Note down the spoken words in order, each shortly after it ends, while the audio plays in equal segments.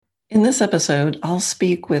In this episode, I'll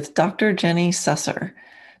speak with Dr. Jenny Susser.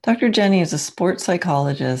 Dr. Jenny is a sports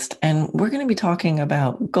psychologist, and we're going to be talking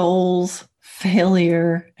about goals,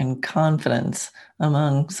 failure, and confidence,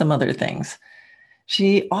 among some other things.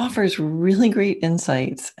 She offers really great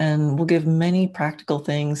insights and will give many practical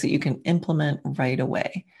things that you can implement right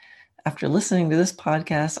away. After listening to this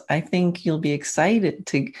podcast, I think you'll be excited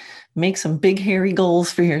to make some big, hairy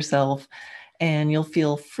goals for yourself, and you'll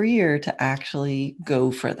feel freer to actually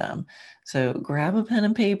go for them. So grab a pen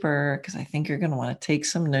and paper because I think you're going to want to take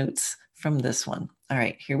some notes from this one. All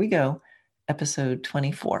right, here we go. Episode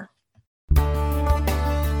 24.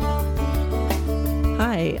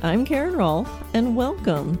 Hi, I'm Karen Rolfe, and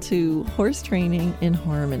welcome to Horse Training in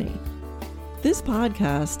Harmony. This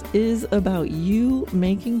podcast is about you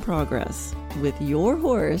making progress with your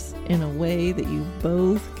horse in a way that you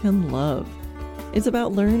both can love. It's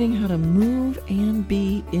about learning how to move and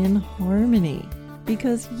be in harmony.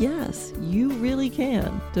 Because yes, you really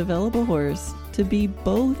can develop a horse to be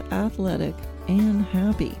both athletic and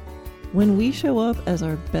happy. When we show up as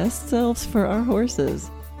our best selves for our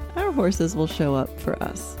horses will show up for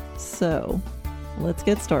us. So let's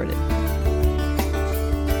get started.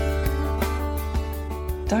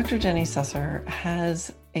 Dr. Jenny Susser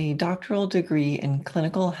has a doctoral degree in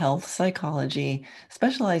clinical health psychology,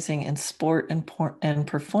 specializing in sport and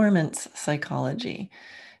performance psychology.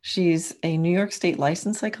 She's a New York State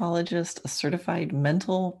licensed psychologist, a certified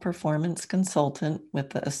mental performance consultant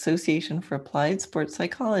with the Association for Applied Sports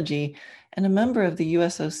Psychology, and a member of the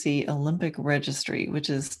USOC Olympic Registry, which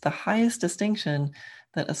is the highest distinction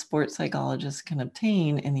that a sports psychologist can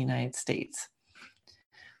obtain in the United States.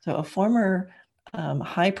 So a former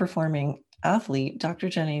high-performing athlete, Dr.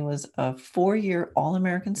 Jenny was a 4-year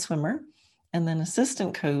All-American swimmer and then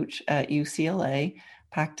assistant coach at UCLA,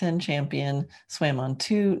 Pac-10 champion, swam on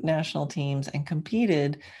 2 national teams, and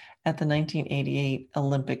competed at the 1988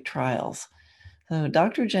 Olympic trials. So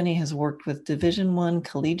Dr. Jenny has worked with Division I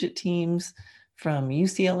collegiate teams from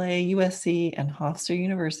UCLA, USC, and Hofstra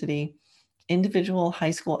University, individual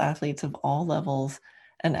high school athletes of all levels,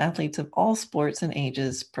 and athletes of all sports and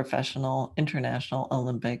ages, professional, international,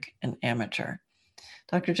 Olympic, and amateur.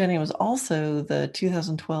 Dr. Jenny was also the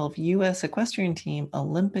 2012 U.S. Equestrian Team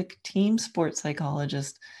Olympic Team Sports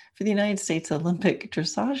Psychologist for the United States Olympic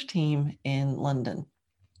Dressage Team in London.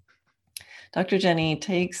 Dr. Jenny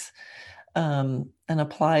takes and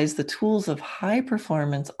applies the tools of high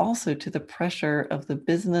performance also to the pressure of the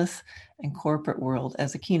business and corporate world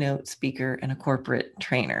as a keynote speaker and a corporate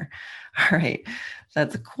trainer. All right,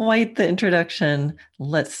 that's quite the introduction.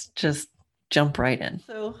 Let's just jump right in.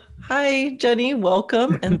 So, hi, Jenny,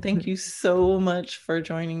 welcome. And thank you so much for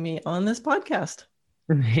joining me on this podcast.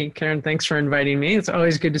 Hey, Karen, thanks for inviting me. It's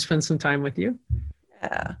always good to spend some time with you.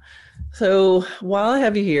 Yeah. So while I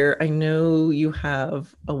have you here, I know you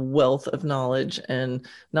have a wealth of knowledge, and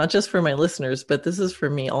not just for my listeners, but this is for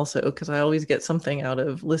me also, because I always get something out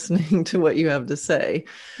of listening to what you have to say.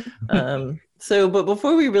 But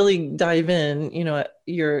before we really dive in,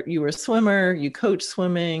 you were a swimmer, you coach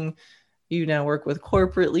swimming, you now work with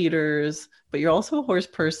corporate leaders, but you're also a horse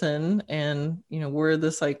person, and we're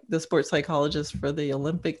the sports psychologist for the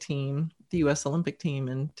Olympic team, the U.S. Olympic team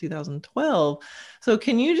in 2012. So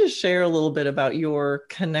can you just share a little bit about your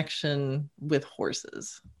connection with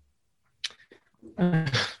horses?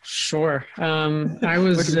 Sure. I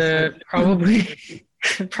was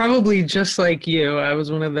probably just like you. I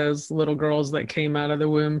was one of those little girls that came out of the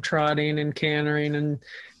womb trotting and cantering and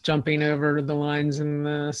jumping over the lines in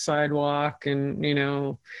the sidewalk, and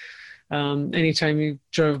anytime you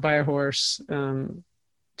drove by a horse.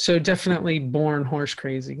 So definitely born horse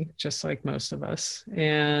crazy, just like most of us.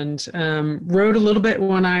 And rode a little bit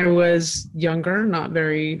when I was younger, not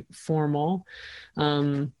very formal.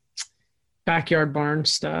 Backyard barn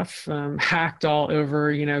stuff, hacked all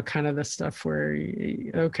over, kind of the stuff where,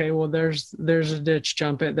 okay, well, there's a ditch,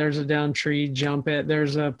 jump it. There's a down tree, jump it.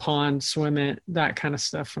 There's a pond, swim it, that kind of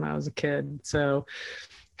stuff when I was a kid. So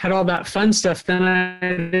had all that fun stuff. Then I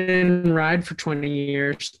didn't ride for 20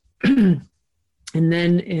 years. And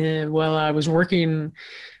then while I was working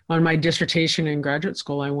on my dissertation in graduate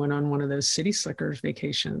school, I went on one of those city slickers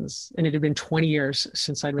vacations, and it had been 20 years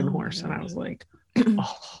since I'd been a horse. And I was like,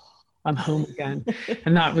 oh, I'm home again.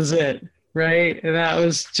 And that was it, right? And that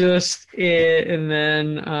was just it. And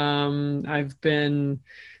then I've been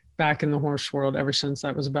back in the horse world ever since.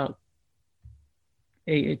 That was about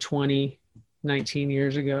 19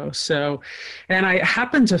 years ago. So, and I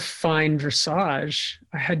happened to find dressage.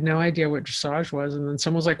 I had no idea what dressage was. And then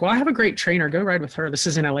someone was like, well, I have a great trainer, go ride with her. This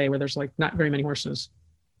is in LA where there's like not very many horses.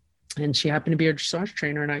 and she happened to be a dressage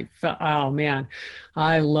trainer. And I felt, oh man,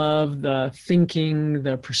 I love the thinking,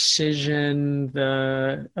 the precision,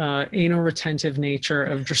 the anal retentive nature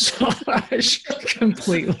of dressage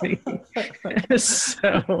completely.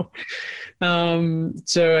 So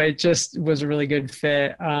it just was a really good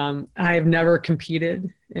fit. I've never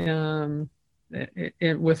competed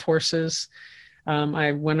with horses.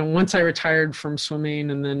 Once I retired from swimming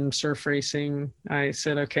and then surf racing, I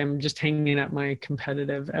said, okay, I'm just hanging up my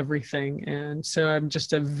competitive everything. And so I'm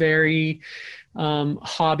just a very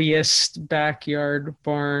hobbyist backyard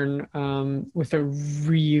barn with a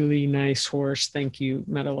really nice horse. Thank you,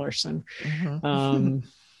 Meta Larson.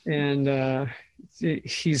 And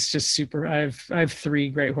he's just super. I have 3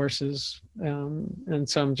 great horses, and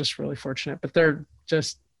so I'm just really fortunate. But they're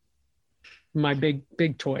just my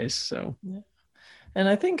big toys. So. Yeah. And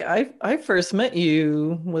I think I first met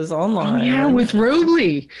you was online. Oh yeah, with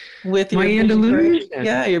Robley. With your Andalusian.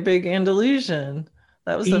 Yeah, your big Andalusian.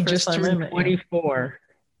 That was the first time I met 24.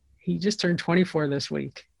 He just turned 24 this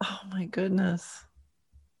week. Oh my goodness.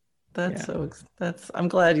 I'm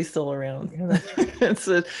glad he's still around. It's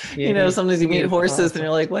sometimes you meet horses and you're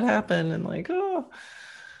like, what happened? And like, oh,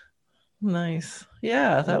 nice.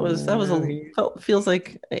 Yeah, feels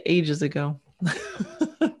like ages ago.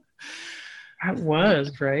 That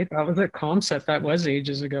was, right? That was at ComSet. That was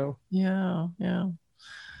ages ago. Yeah.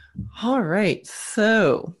 All right.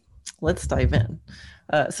 So let's dive in.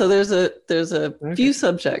 So there's a few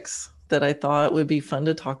subjects that I thought would be fun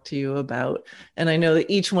to talk to you about. And I know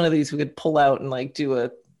that each one of these we could pull out and like do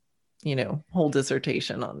a, whole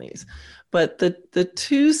dissertation on these. But the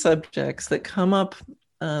 2 subjects that come up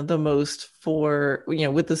the most for,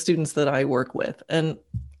 with the students that I work with and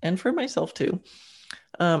for myself too,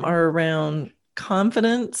 are around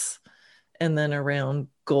confidence and then around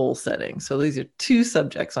goal setting. So these are 2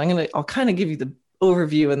 subjects. I'll kind of give you the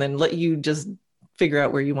overview and then let you just figure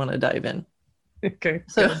out where you want to dive in. Okay.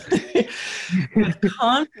 So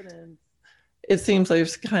confidence, it seems like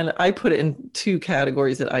I put it in 2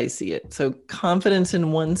 categories that I see it. So confidence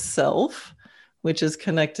in oneself, which is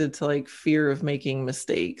connected to like fear of making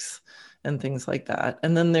mistakes and things like that.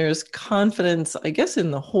 And then there's confidence, I guess,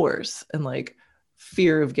 in the horse and like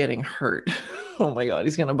fear of getting hurt. Oh my God,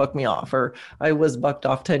 he's going to buck me off, or I was bucked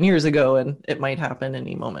off 10 years ago and it might happen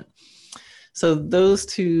any moment. So those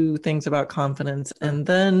 2 things about confidence, and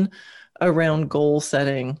then around goal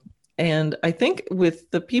setting. And I think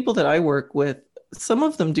with the people that I work with, some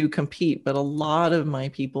of them do compete, but a lot of my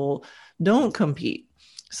people don't compete.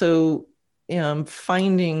 So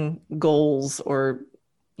finding goals or,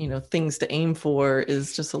 things to aim for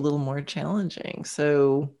is just a little more challenging.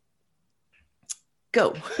 So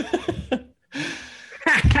go.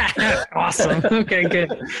 Awesome. Okay,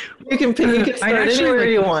 good. You can start anywhere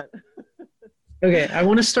you want. Okay, I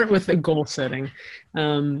want to start with the goal setting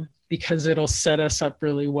because it'll set us up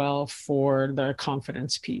really well for the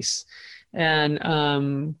confidence piece.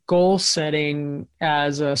 And goal setting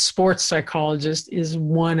as a sports psychologist is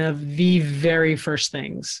one of the very first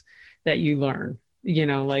things that you learn.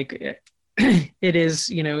 It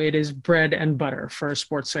is bread and butter for a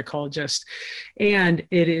sports psychologist. And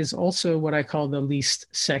it is also what I call the least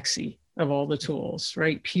sexy of all the tools,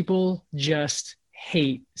 right? People just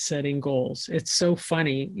hate setting goals. It's so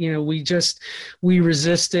funny. We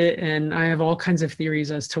resist it. And I have all kinds of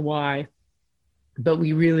theories as to why, but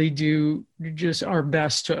we really do just our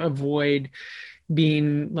best to avoid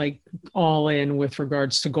being like all in with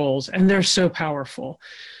regards to goals. And they're so powerful.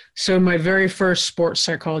 So my very first sports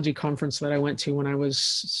psychology conference that I went to when I was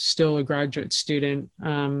still a graduate student,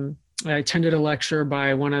 I attended a lecture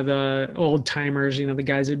by one of the old timers, the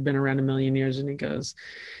guys who'd been around a million years. And he goes,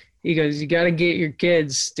 you got to get your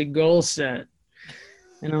kids to goal set.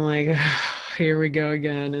 And I'm like, here we go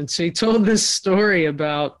again. And so he told this story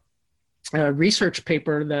about a research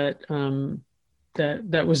paper that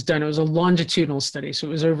was done. It was a longitudinal study. So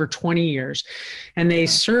it was over 20 years. And they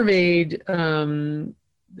surveyed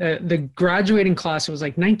the graduating class. It was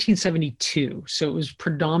like 1972. So it was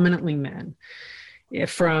predominantly men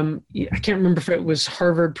from, I can't remember if it was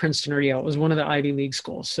Harvard, Princeton, or Yale. It was one of the Ivy League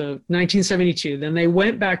schools. So 1972. Then they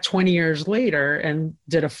went back 20 years later and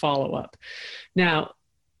did a follow-up. Now,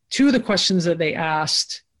 2 of the questions that they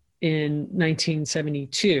asked in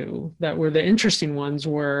 1972 that were the interesting ones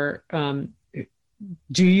were,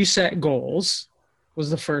 do you set goals? Was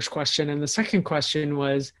the first question. And the second question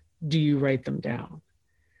was, do you write them down?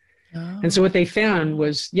 Oh. And so what they found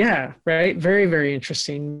was, very, very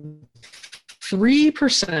interesting.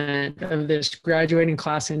 3% of this graduating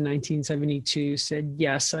class in 1972 said,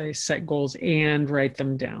 yes, I set goals and write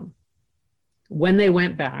them down. When they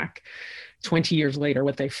went back 20 years later,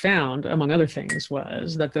 what they found, among other things,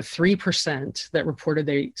 was that the 3% that reported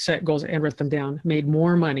they set goals and wrote them down made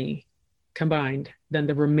more money combined than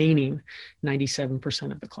the remaining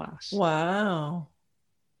 97% of the class. Wow.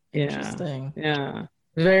 Yeah. Interesting. Yeah.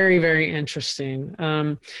 Very, very interesting.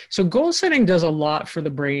 So goal setting does a lot for the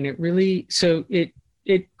brain.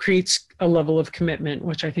 It creates a level of commitment,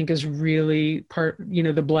 which I think is really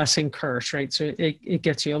the blessing curse, right? So it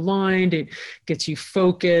gets you aligned, it gets you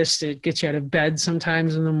focused, it gets you out of bed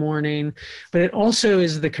sometimes in the morning, but it also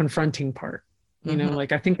is the confronting part.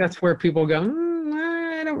 Like I think that's where people go,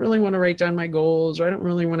 I don't really want to write down my goals, or I don't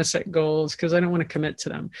really want to set goals because I don't want to commit to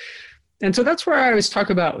them. And so that's where I always talk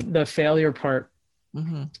about the failure part.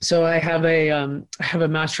 Mm-hmm. So I have a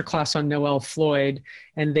master class on Noel Floyd,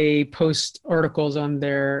 and they post articles on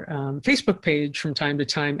their Facebook page from time to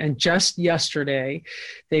time. And just yesterday,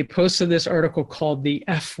 they posted this article called "The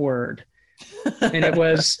F Word," and it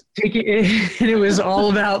was all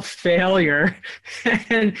about failure,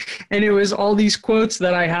 and it was all these quotes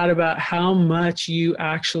that I had about how much you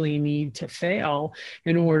actually need to fail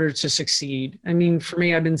in order to succeed. I mean, for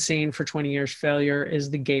me, I've been saying for 20 years, failure is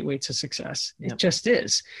the gateway to success. Yep. It just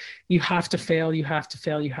is. You have to fail, you have to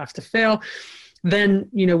fail, you have to fail. Then,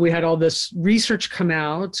 we had all this research come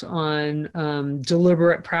out on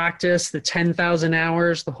deliberate practice, the 10,000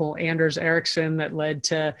 hours, the whole Anders Ericsson that led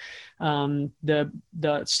to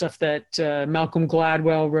the stuff that Malcolm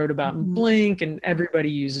Gladwell wrote about in Blink, and everybody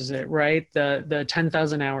uses it, right? The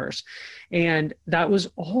 10,000 hours. And that was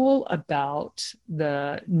all about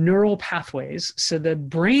the neural pathways. So the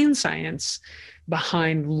brain science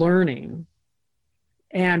behind learning.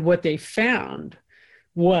 And what they found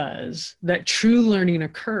was that true learning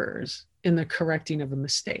occurs in the correcting of a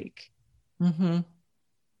mistake. Mm-hmm.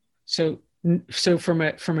 So from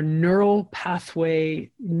a neural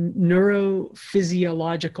pathway,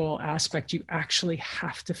 neurophysiological aspect, you actually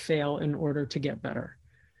have to fail in order to get better,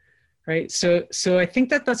 right? So I think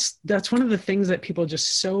that's one of the things that people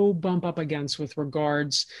just so bump up against with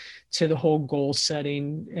regards to the whole goal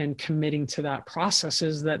setting and committing to that process,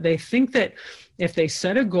 is that they think that if they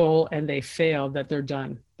set a goal and they fail, that they're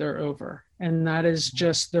done, they're over. And that is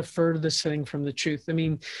just the furthest thing from the truth. I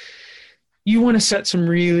mean, you want to set some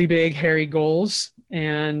really big, hairy goals.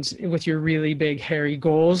 And with your really big, hairy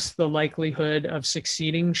goals, the likelihood of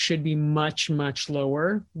succeeding should be much, much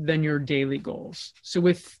lower than your daily goals. So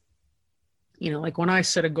with, like when I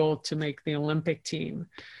set a goal to make the Olympic team,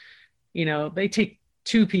 they take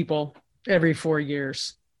 2 people every 4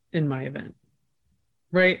 years in my event,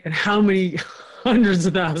 right? And how many hundreds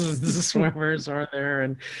of thousands of swimmers are there,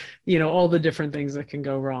 and all the different things that can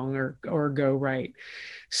go wrong or go right.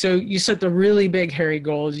 So you set the really big, hairy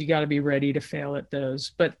goals, you got to be ready to fail at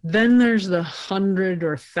those. But then there's the 100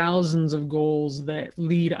 or thousands of goals that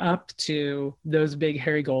lead up to those big,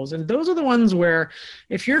 hairy goals. And those are the ones where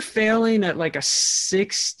if you're failing at like a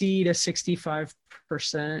 60 to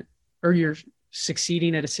 65%, or you're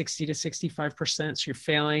succeeding at a 60 to 65%, so you're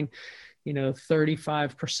failing,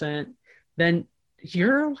 35%, then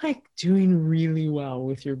you're like doing really well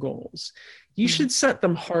with your goals. You should set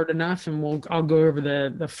them hard enough, and I'll go over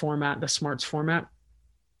the format, the SMARTS format.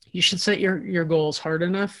 You should set your goals hard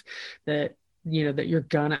enough that that you're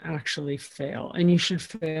gonna actually fail, and you should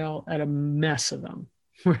fail at a mess of them,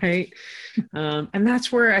 right? And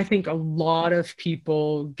that's where I think a lot of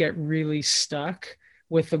people get really stuck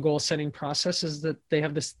with the goal setting process, is that they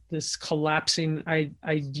have this collapsing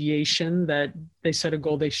ideation that they set a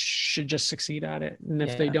goal, they should just succeed at it. And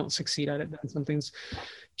if they don't succeed at it, then something's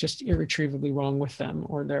just irretrievably wrong with them,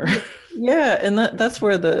 or they're and that's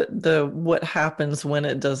where the what happens when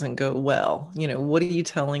it doesn't go well. What are you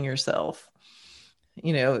telling yourself?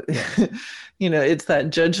 It's that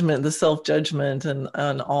judgment, the self-judgment,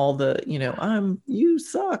 and all the, you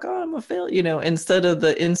suck, I'm a failure, instead of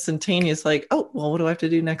the instantaneous, like, oh, well, what do I have to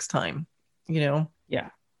do next time? Yeah.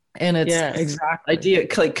 And it's exactly idea,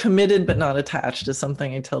 like committed but not attached, is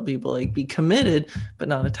something I tell people, like, be committed but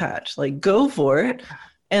not attached, like go for it.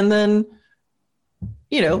 And then,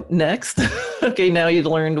 next, okay, now you've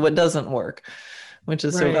learned what doesn't work, which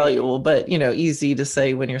is so valuable, but, easy to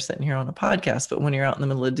say when you're sitting here on a podcast, but when you're out in the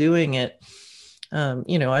middle of doing it,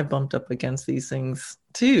 I bumped up against these things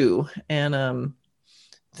too. And,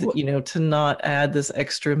 to not add this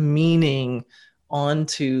extra meaning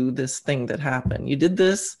onto this thing that happened. You did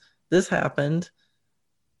this happened,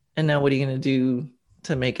 and now what are you going to do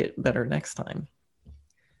to make it better next time?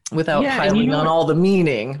 Without piling on all the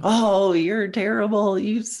meaning. Oh, you're terrible.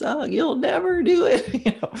 You suck. You'll never do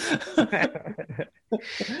it.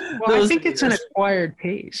 Well, I think it's an acquired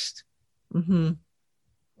taste. Mm-hmm.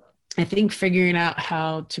 I think figuring out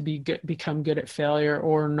how to be good, become good at failure,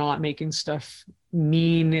 or not making stuff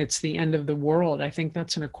mean it's the end of the world. I think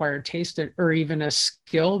that's an acquired taste, or even a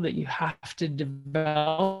skill that you have to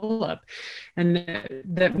develop, and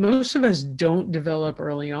that most of us don't develop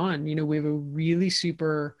early on. You know, we have a really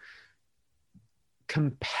super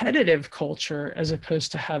competitive culture as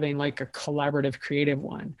opposed to having like a collaborative creative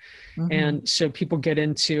one. Mm-hmm. And so people get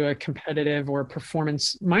into a competitive or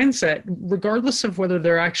performance mindset regardless of whether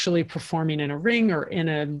they're actually performing in a ring or in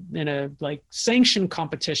a like sanctioned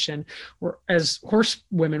competition. We're, as horse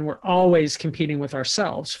women, we're always competing with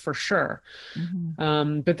ourselves for sure.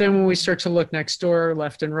 Mm-hmm. But then when we start to look next door,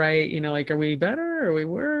 left and right, you know, like, are we better? Are we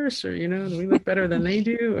worse? Or, you know, do we look better than they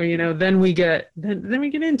do? Or, you know, then we get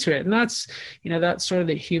into it. And that's, you know, that's sort of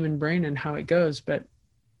the human brain and how it goes. But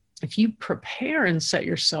if you prepare and set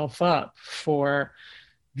yourself up for,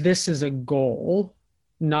 this is a goal,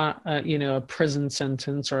 not a, you know, a prison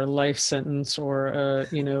sentence or a life sentence or a,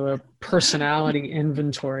 you know, a personality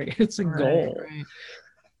inventory. It's a goal.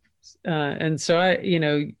 Right. And so you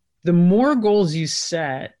know, the more goals you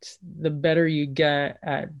set, the better you get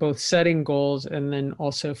at both setting goals and then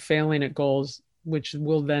also failing at goals, which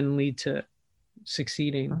will then lead to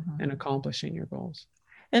succeeding and accomplishing your goals.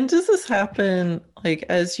 And does this happen like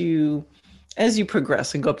as you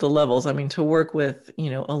progress and go up the levels? I mean, to work with, you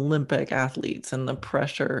know, Olympic athletes and the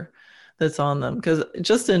pressure that's on them. Because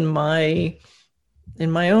just in my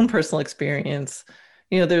own personal experience,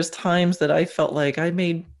 you know, there's times that I felt like I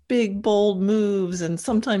made big, bold moves, and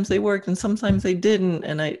sometimes they worked and sometimes they didn't.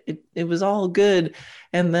 And it was all good.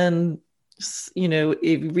 And then, you know,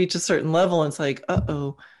 if you reach a certain level, and it's like,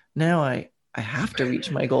 uh-oh, now I have to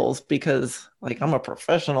reach my goals because like I'm a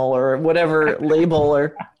professional or whatever label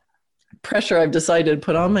or pressure I've decided to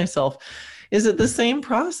put on myself. Is it the same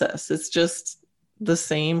process? It's just the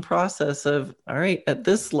same process of, all right, at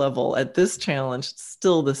this level, at this challenge, it's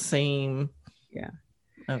still the same. Yeah.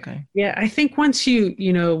 Okay. Yeah. I think once you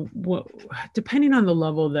know, depending on the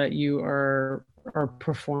level that you are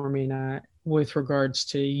performing at with regards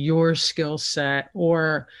to your skill set,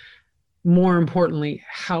 or more importantly,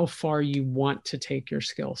 how far you want to take your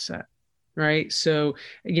skill set, right? So,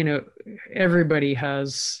 you know, everybody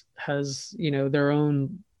has, you know, their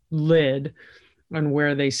own lid on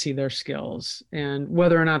where they see their skills, and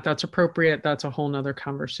whether or not that's appropriate, that's a whole nother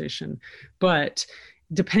conversation. But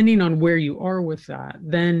depending on where you are with that,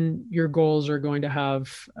 then your goals are going to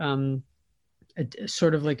have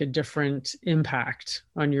sort of like a different impact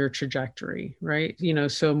on your trajectory, right? You know,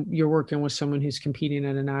 so you're working with someone who's competing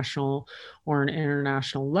at a national or an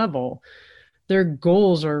international level. Their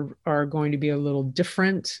goals are going to be a little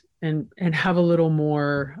different and have a little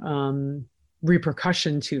more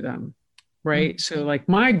repercussion to them, right? Mm-hmm. So like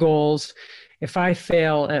my goals, if I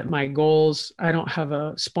fail at my goals, I don't have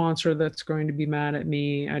a sponsor that's going to be mad at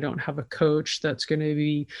me. I don't have a coach that's going to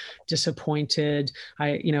be disappointed.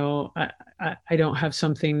 You know, I don't have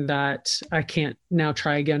something that I can't now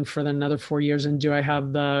try again for another 4 years. And do I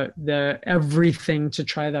have the everything to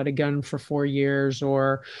try that again for 4 years?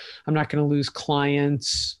 Or I'm not going to lose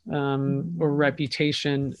clients or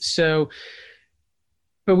reputation. So,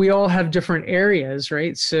 but we all have different areas,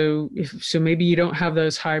 right? So maybe you don't have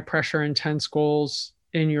those high pressure, intense goals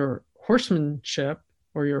in your horsemanship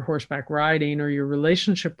or your horseback riding or your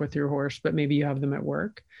relationship with your horse, but maybe you have them at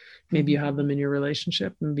work. Maybe you have them in your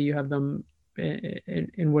relationship. Maybe you have them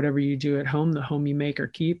in whatever you do at home, the home you make or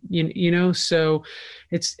keep, you know? So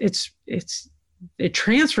it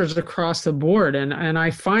transfers across the board. And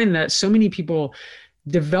I find that so many people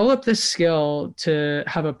develop the skill to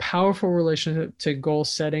have a powerful relationship to goal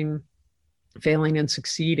setting, failing and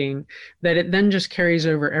succeeding, that it then just carries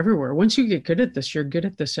over everywhere. Once you get good at this, you're good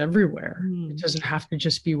at this everywhere. It doesn't have to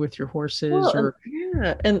just be with your horses. Well,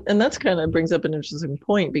 and that's kind of brings up an interesting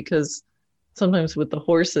point, because sometimes with the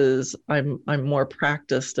horses, I'm more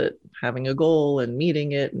practiced at having a goal and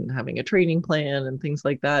meeting it and having a training plan and things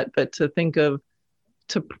like that. But to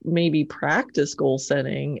maybe practice goal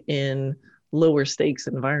setting in lower stakes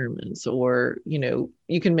environments, or, you know,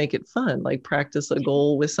 you can make it fun, like practice a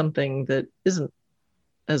goal with something that isn't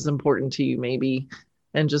as important to you maybe,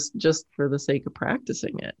 and just for the sake of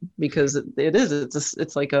practicing it, because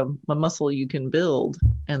it's like a muscle you can build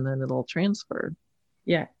and then it'll transfer.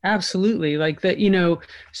 Yeah, absolutely. Like that, you know,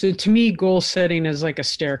 so to me, goal setting is like a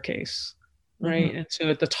staircase, right? And so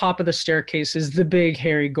at the top of the staircase is the big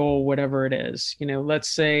hairy goal, whatever it is. Let's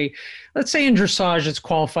say in dressage it's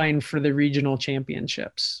qualifying for the regional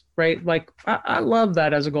championships, right? Like I love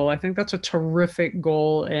that as a goal. I think that's a terrific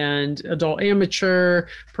goal. And adult, amateur,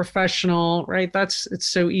 professional, right? It's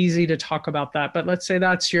so easy to talk about that. But let's say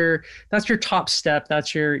that's your top step.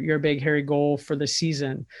 That's your big hairy goal for the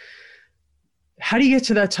season. How do you get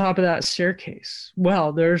to that top of that staircase?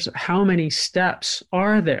 Well, there's how many steps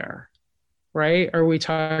are there? Right? Are we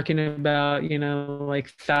talking about, like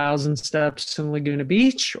 1,000 steps in Laguna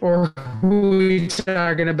Beach, or are we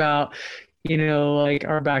talking about, like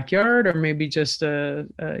our backyard, or maybe just a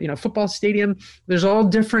football stadium? There's all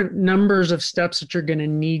different numbers of steps that you're going to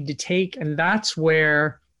need to take. And that's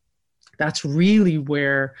really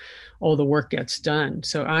where all the work gets done.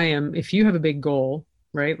 So if you have a big goal,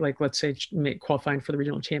 right? Like let's say qualifying for the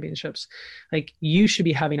regional championships, like you should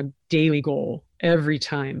be having a daily goal every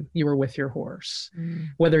time you are with your horse,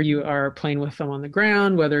 whether you are playing with them on the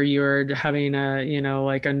ground, whether you're having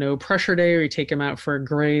like a no pressure day, or you take them out for a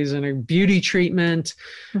graze and a beauty treatment,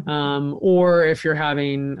 or if you're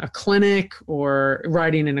having a clinic or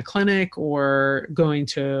riding in a clinic or going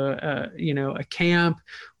to a camp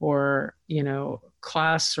or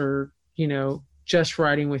class, or just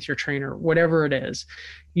riding with your trainer, whatever it is,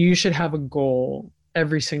 you should have a goal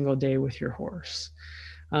every single day with your horse.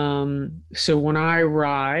 So when I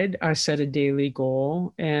ride, I set a daily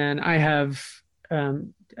goal, and I have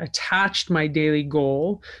attached my daily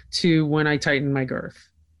goal to when I tighten my girth.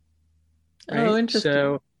 Right? Oh, interesting.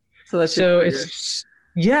 So it's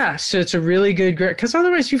a really good grip, because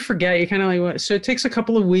otherwise you forget. You kind of like, so it takes a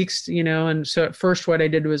couple of weeks, and so at first what I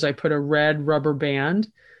did was I put a red rubber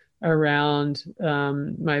band around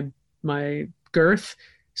my girth,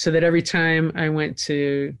 so that every time I went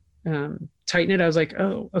to tighten it, I was like,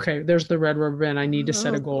 oh, okay, there's the red rubber band. I need to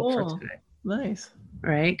set a goal for today. Nice.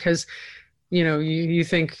 Right? Because you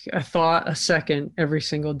think a thought a second every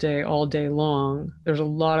single day, all day long. There's a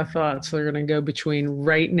lot of thoughts that are going to go between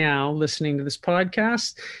right now listening to this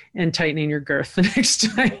podcast and tightening your girth the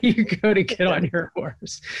next time you go to get on your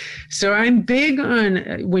horse. So I'm big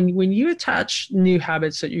on when you attach new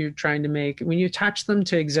habits that you're trying to make, when you attach them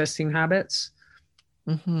to existing habits,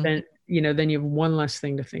 then you have one less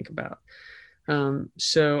thing to think about.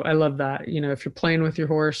 So I love that. If you're playing with your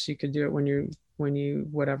horse, you could do it when you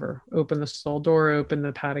whatever, open the stall door, open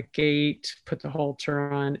the paddock gate, put the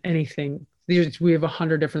halter on, anything. We have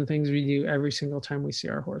 100 different things we do every single time we see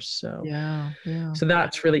our horse. So so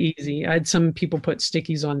that's really easy. I had some people put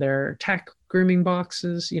stickies on their tack grooming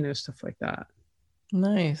boxes, stuff like that.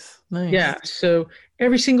 Nice. Yeah. So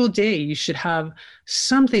every single day you should have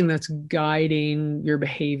something that's guiding your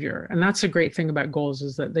behavior. And that's a great thing about goals,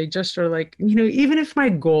 is that they just are like, even if my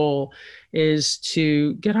goal is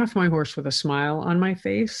to get off my horse with a smile on my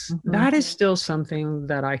face, that is still something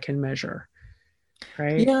that I can measure.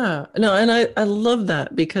 Right. Yeah. No, and I love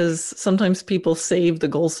that, because sometimes people save the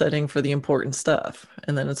goal setting for the important stuff,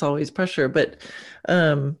 and then it's always pressure. But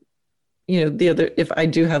if I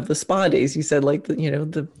do have the spa days, you said, like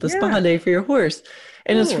the spa day for your horse.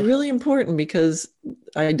 And it's really important, because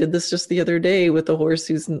I did this just the other day with a horse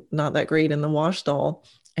who's not that great in the wash stall.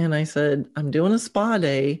 And I said, I'm doing a spa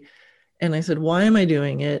day. And I said, why am I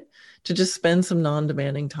doing it? To just spend some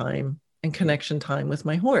non-demanding time and connection time with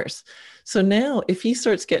my horse. So now if he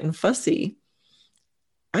starts getting fussy,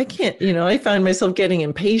 I can't, I find myself getting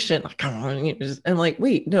impatient. Like, come on, and like,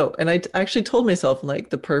 wait, no. And I actually told myself, like,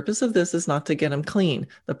 the purpose of this is not to get him clean.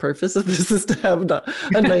 The purpose of this is to have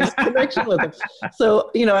a nice connection with him.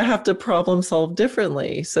 So, I have to problem solve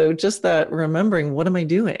differently. So just that, remembering, what am I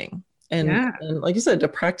doing? And like you said, to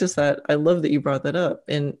practice that, I love that you brought that up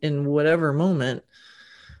in whatever moment,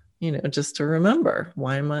 just to remember,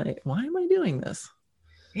 why am I doing this?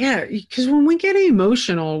 Yeah, because when we get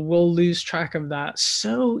emotional, we'll lose track of that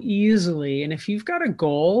so easily. And if you've got a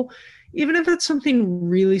goal, even if it's something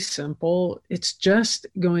really simple, it's just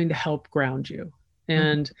going to help ground you.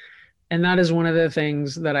 And that is one of the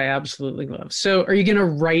things that I absolutely love. So are you going to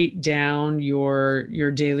write down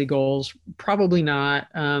your daily goals? Probably not.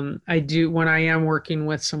 I do, when I am working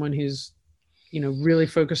with someone who's really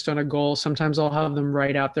focused on a goal, sometimes I'll have them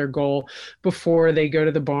write out their goal before they go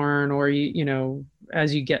to the barn, or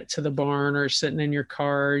as you get to the barn, or sitting in your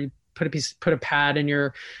car, you put a pad in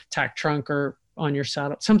your tack trunk or on your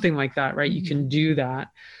saddle, something like that, right? You can do that.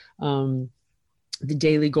 The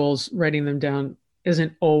daily goals, writing them down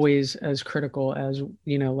isn't always as critical as,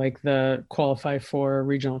 like the qualify for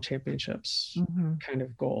regional championships kind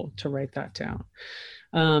of goal, to write that down.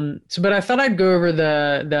 But I thought I'd go over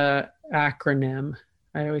the acronym.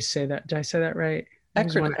 I always say that. Did I say that right?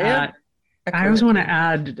 Acronym. I always want to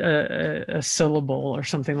add a syllable or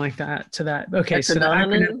something like that to that. Okay, so the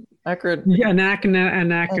acronym, yeah, an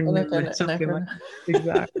acronym, something like that.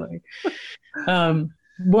 Exactly.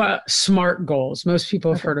 What SMART goals? Most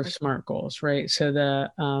people have heard of SMART goals, right? So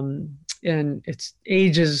and it's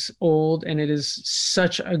ages old, and it is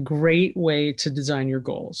such a great way to design your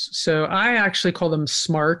goals. So I actually call them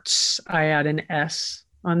SMARTs. I add an S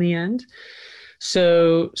on the end.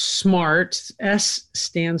 So SMART, S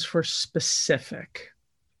stands for specific,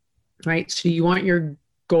 right? So you want your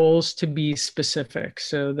goals to be specific.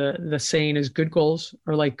 So the saying is good goals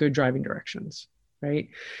are like good driving directions, right?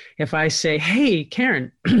 If I say, hey,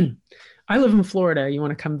 Karen, I live in Florida. You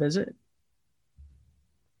want to come visit?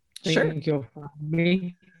 Sure. Think you'll find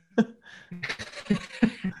me?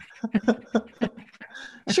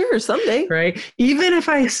 Sure, someday. Right? Even if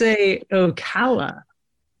I say Ocala,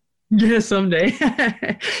 yeah, someday.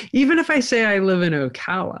 Even if I say I live in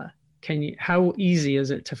Ocala, how easy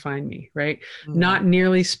is it to find me, right? Not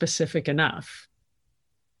nearly specific enough,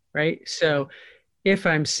 right? So if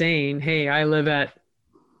I'm saying, hey, I live at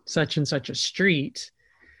such and such a street,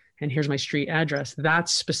 and here's my street address,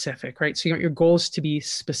 that's specific, right? So you want your goals to be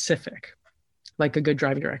specific, like a good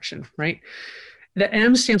driving direction, right? The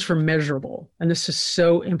M stands for measurable, and this is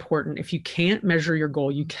so important. If you can't measure your goal,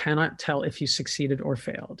 you cannot tell if you succeeded or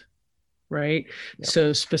failed. Right? Yep.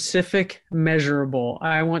 So specific, measurable.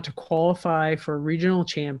 I want to qualify for regional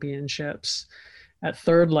championships at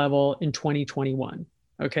third level in 2021.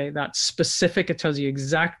 Okay, that's specific. It tells you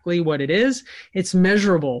exactly what it is. It's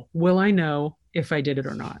measurable. Will I know if I did it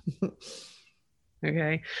or not?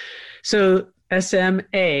 Okay, so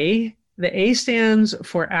SMA, the A stands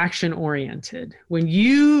for action oriented. When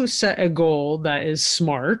you set a goal that is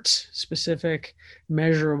SMART, specific,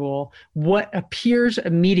 measurable, what appears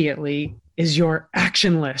immediately is your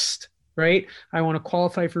action list, right? I want to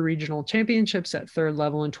qualify for regional championships at third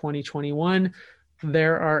level in 2021.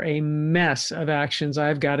 There are a mess of actions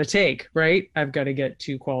I've got to take, right? I've got to get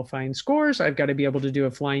 2 qualifying scores. I've got to be able to do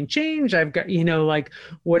a flying change. I've got, like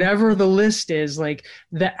whatever the list is, like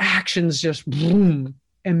the actions just boom,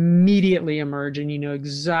 immediately emerge, and you know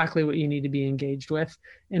exactly what you need to be engaged with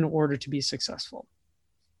in order to be successful.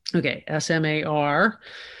 Okay, SMAR,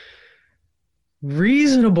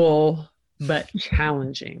 reasonable but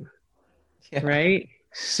challenging, right?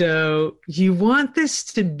 So you want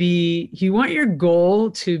your goal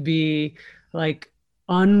to be like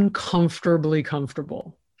uncomfortably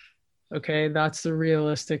comfortable. Okay, that's the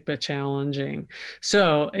realistic but challenging.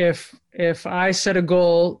 So if I set a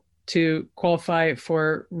goal to qualify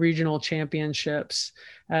for regional championships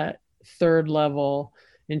at third level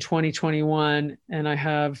in 2021, and I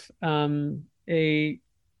have a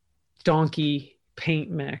donkey paint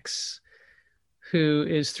mix who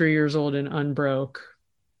is 3 years old and unbroke.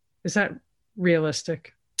 Is that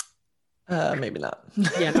realistic? Maybe not.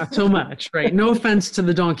 Yeah, not so much, right? No offense to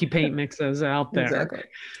the donkey paint mixes out there, exactly.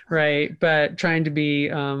 Right? But trying to be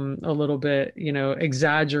a little bit,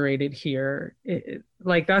 exaggerated here.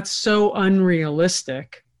 Like that's so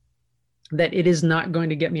unrealistic that it is not going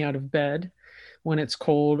to get me out of bed when it's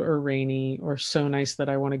cold or rainy or so nice that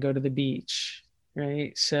I want to go to the beach,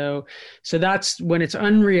 right? So that's when it's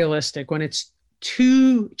unrealistic, when it's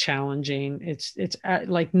too challenging, it's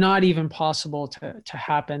like not even possible to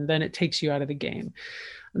happen, then it takes you out of the game.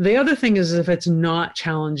 The other thing is if it's not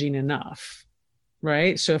challenging enough,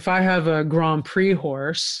 right? So if I have a Grand Prix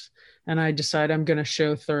horse and I decide I'm going to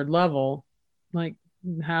show third level, like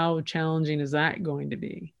how challenging is that going to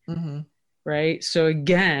be? Mm-hmm. Right? So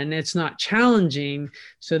again, it's not challenging,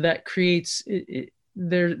 so that creates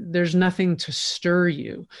there's nothing to stir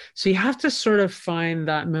you. So you have to sort of find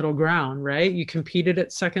that middle ground, right? You competed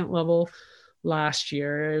at second level last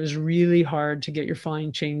year. It was really hard to get your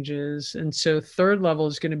flying changes. And so third level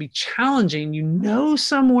is going to be challenging.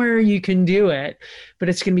 Somewhere you can do it, but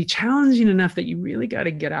it's going to be challenging enough that you really got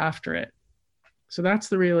to get after it. So that's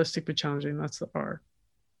the realistic but challenging. That's the R.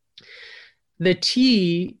 The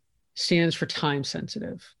T stands for time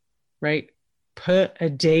sensitive, right? Put a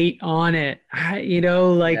date on it,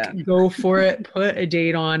 go for it, put a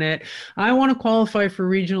date on it. I want to qualify for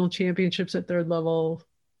regional championships at third level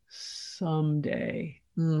someday.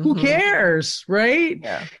 Mm-hmm. Who cares, right?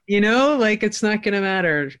 Yeah. It's not going to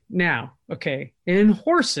matter now. Okay. In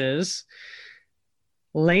horses,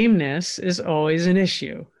 lameness is always an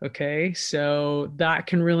issue. Okay. So that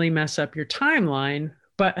can really mess up your timeline.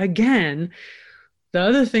 But again, the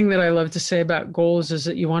other thing that I love to say about goals is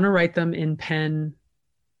that you want to write them in pencil.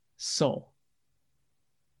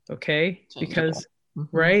 Okay? Because Mhm.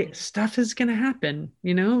 right? Stuff is going to happen,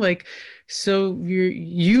 like, so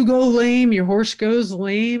you go lame, your horse goes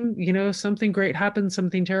lame, something great happens,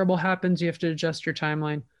 something terrible happens, you have to adjust your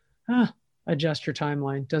timeline. Adjust your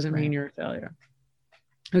timeline doesn't mean Right. you're a failure.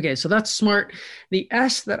 Okay, so that's smart. The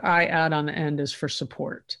S that I add on the end is for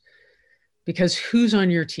support, because who's on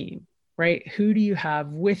your team, right? Who do you have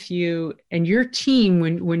with you? And your team,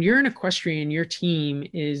 when you're an equestrian, your team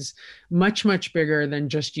is much, much bigger than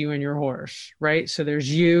just you and your horse, right? So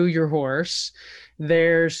there's you, your horse,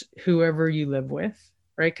 there's whoever you live with,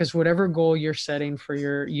 right? Because whatever goal you're setting for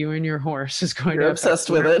you and your horse is going You're to affect obsessed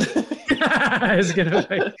with it. is going to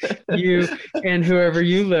affect you and whoever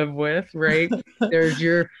you live with, right? There's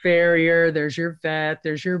your farrier, there's your vet,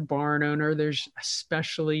 there's your barn owner, there's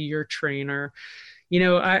especially your trainer.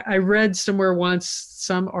 I read somewhere once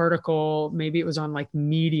some article, maybe it was on like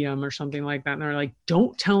Medium or something like that, and they're like,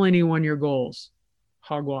 don't tell anyone your goals.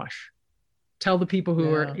 Hogwash. Tell the people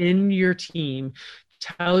who are Yeah. in your team,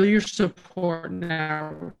 tell your support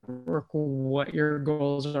network what your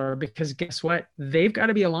goals are, because guess what? They've got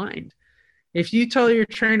to be aligned. If you tell your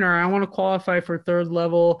trainer, I want to qualify for third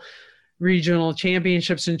level regional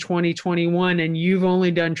championships in 2021, and you've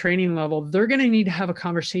only done training level, they're going to need to have a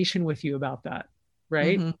conversation with you about that,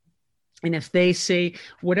 right? Hmm. And if they say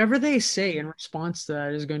whatever they say in response to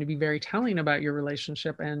that is going to be very telling about your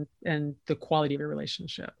relationship and the quality of your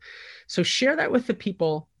relationship. So share that with the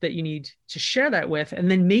people that you need to share that with,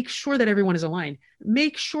 and then make sure that everyone is aligned.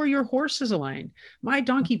 Make sure your horse is aligned. My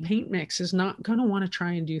donkey Hmm. paint mix is not going to want to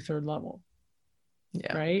try and do third level,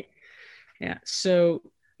 Yeah. right? Yeah. So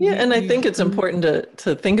Yeah, and I think it's you important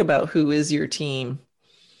to think about who is your team.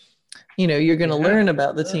 You're going to yeah, learn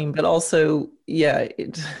about the team, but also, yeah,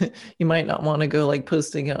 you might not want to go like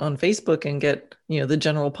posting it on Facebook and get, the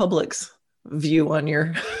general public's view on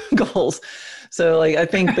your goals. So like, I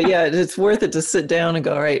think, but yeah, it's worth it to sit down and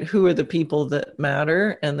go, all right, who are the people that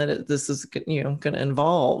matter and that this is, going to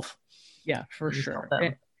involve, yeah, for and tell sure.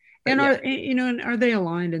 them. But And yeah. and are they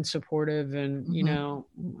aligned and supportive? And Hmm.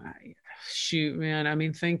 shoot, man, I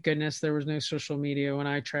mean, thank goodness there was no social media when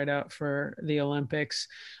I tried out for the Olympics.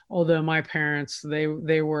 Although my parents, they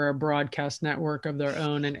were a broadcast network of their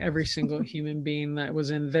own, and every single human being that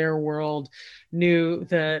was in their world knew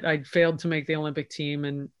that I'd failed to make the Olympic team,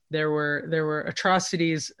 and there were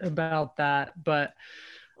atrocities about that. But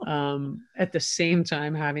at the same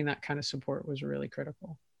time, having that kind of support was really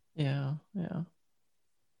critical. Yeah. Yeah.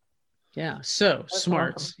 Yeah. So That's awesome.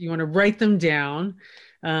 smarts, you want to write them down,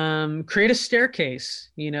 create a staircase,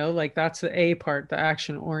 like that's the A part, the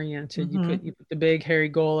action oriented. Hmm. You put the big hairy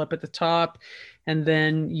goal up at the top, and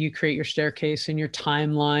then you create your staircase and your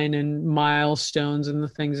timeline and milestones and the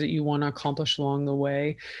things that you want to accomplish along the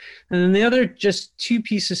way. And then the other just two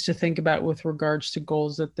pieces to think about with regards to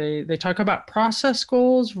goals, that they talk about process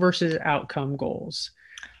goals versus outcome goals.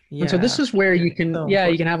 And so this Yeah. is where So you can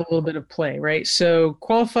important. have a little bit of play, right? So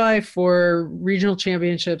qualify for regional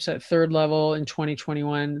championships at third level in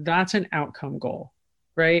 2021. That's an outcome goal,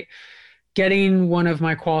 right? Getting one of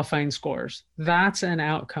my qualifying scores. That's an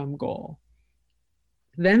outcome goal.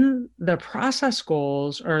 Then the process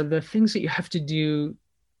goals are the things that you have to do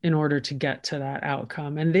in order to get to that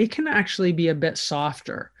outcome. And they can actually be a bit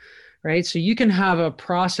softer, right? So you can have a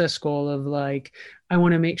process goal of like, I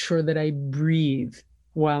want to make sure that I breathe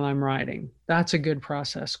while I'm riding. That's a good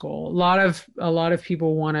process goal. A lot of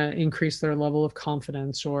people want to increase their level of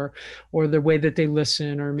confidence, or the way that they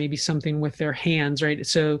listen, or maybe something with their hands, right?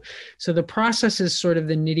 So the process is sort of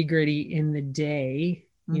the nitty-gritty in the day.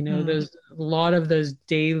 Hmm. Those a lot of those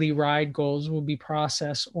daily ride goals will be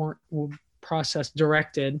process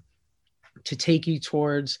directed to take you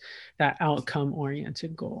towards that outcome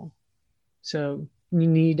oriented goal. So you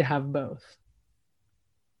need to have both.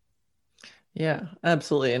 Yeah,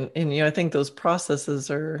 absolutely. And I think those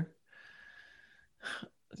processes are,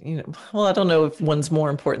 well, I don't know if one's more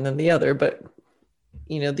important than the other, but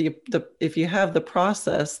the if you have the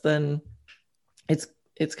process, then it's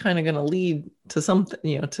it's kind of going to lead to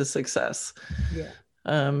something, to success. Yeah.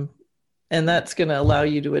 Um, and Yeah. that's going to allow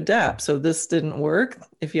you to adapt. So this didn't work.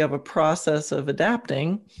 If you have a process of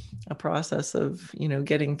adapting, a process of,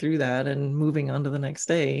 getting through that and moving on to the next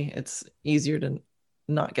day, it's easier to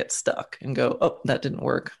not get stuck and go, oh, that didn't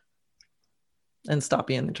work, and stop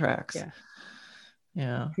you in the tracks. Yeah.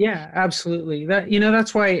 Yeah. Yeah, absolutely.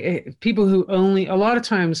 That's why people who only a lot of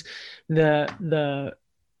times the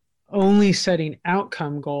only setting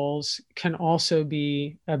outcome goals can also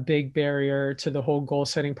be a big barrier to the whole goal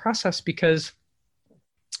setting process, because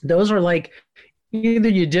those are like either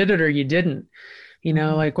you did it or you didn't.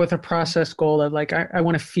 Mhm. like with a process goal of like, I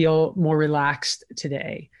want to feel more relaxed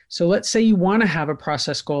today. So let's say you want to have a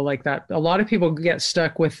process goal like that. A lot of people get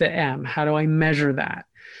stuck with the M. How do I measure that?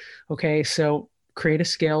 Okay, so create a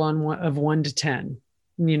scale of 1 to 10.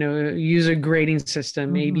 Use a grading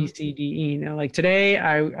system, A, B, Mhm. C, D, E. Like today,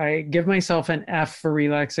 I give myself an F for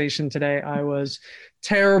relaxation. Today, I was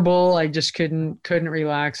terrible. I just couldn't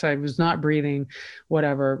relax. I was not breathing,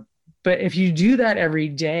 whatever. But if you do that every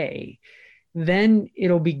day, then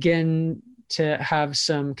it'll begin to have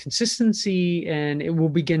some consistency, and it will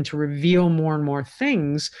begin to reveal more and more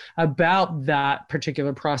things about that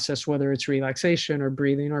particular process, whether it's relaxation or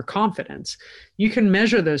breathing or confidence. You can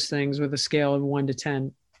measure those things with a scale of 1 to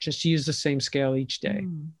 10. Just use the same scale each day.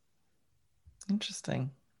 Mm.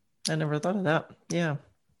 Interesting. I never thought of that. Yeah.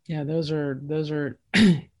 Yeah, those are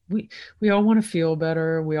we we all want to feel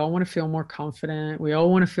better. We all want to feel more confident. We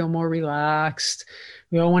all want to feel more relaxed.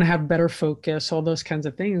 We all want to have better focus, all those kinds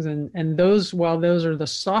of things. And those, while those are the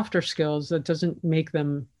softer skills, that doesn't make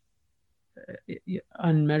them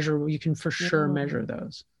unmeasurable. You can for sure Yeah. measure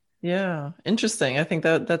those. Yeah. Interesting. I think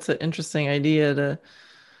that's an interesting idea to,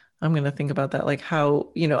 I'm going to think about that. Like how,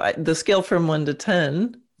 the scale from 1 to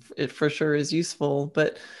 10, it for sure is useful,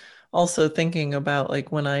 but also thinking about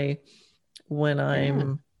like when Yeah.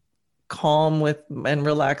 I'm calm with and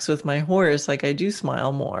relax with my horse, like I do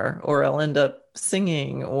smile more, or I'll end up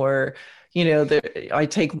singing, or I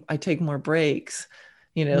take more breaks,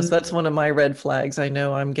 so that's one of my red flags. I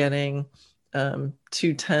know I'm getting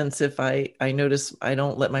too tense if I notice I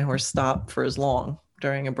don't let my horse stop for as long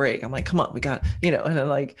during a break. I'm like, come on, we got, and then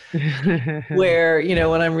like where,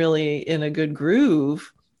 when I'm really in a good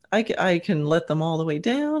groove, I can let them all the way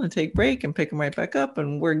down and take break and pick them right back up,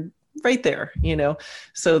 and we're right there.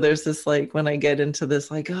 So there's this like when I get into this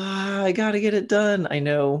like, I got to get it done, I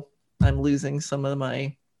know I'm losing some of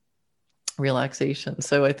my relaxation.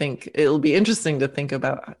 So I think it'll be interesting to think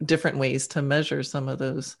about different ways to measure some of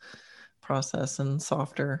those process and Yeah.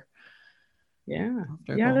 softer Yeah,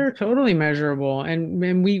 goals. they're totally measurable. And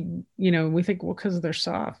we think, well, because they're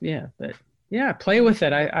soft. Yeah. But yeah, play with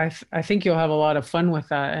it. I think you'll have a lot of fun with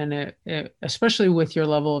that. And especially with your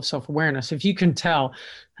level of self-awareness. If you can tell,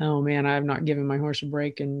 oh man, I've not given my horse a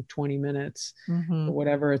break in 20 minutes or Mm-hmm.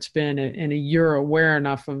 whatever it's been, and you're aware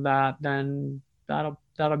enough of that, then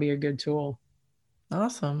that'll be a good tool.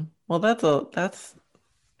 Awesome. Well, that's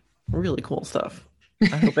really cool stuff.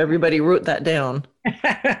 I hope everybody wrote that down.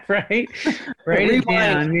 Right? Write it Rewind,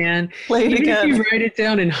 down, man. play it Even if again. you write it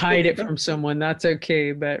down and hide it from someone, that's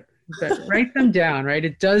okay. But write them down, right?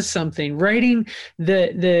 It does something. Writing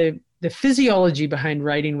the physiology behind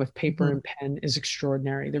writing with paper Mhm. and pen is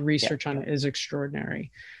extraordinary. The Yeah. research on it is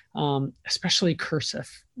extraordinary, especially cursive.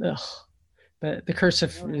 Ugh. But the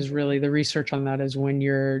cursive is really, the research on that is when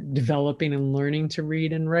you're developing and learning to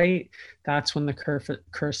read and write. That's when the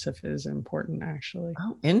cursive is important, actually.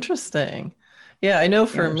 Oh, interesting. Yeah, I know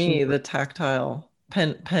Yeah, for me, the tactile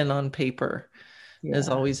pen on paper has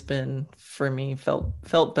yeah. always been for me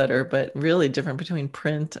felt better, but really different between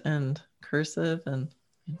print and cursive and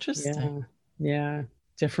interesting. Yeah, yeah.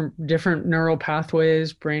 Different neural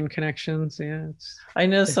pathways, brain connections. Yeah, I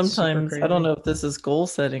know it's super sometimes, I don't crazy. know if this is goal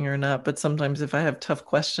setting or not, but sometimes if I have tough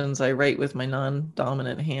questions, I write with my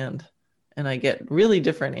non-dominant hand and I get really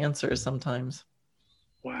different answers sometimes.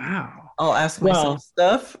 Wow. I'll ask myself Well,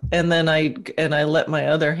 stuff and then I let my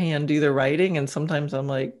other hand do the writing, and sometimes I'm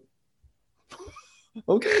like,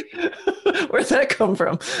 okay, where'd that come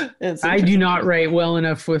from? It's I do interesting. not write well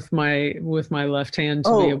enough with my left hand to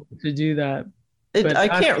be Oh, able to do that. I But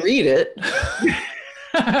can't read it,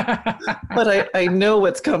 but I know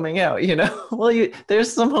what's coming out. Well,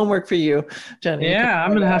 there's some homework for you, Jenny. You can yeah, I'm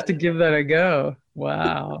try gonna have that. to give that a go.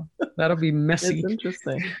 Wow, that'll be It's messy,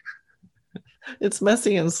 interesting. It's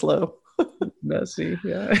messy and slow. messy,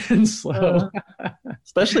 yeah, and slow. Uh,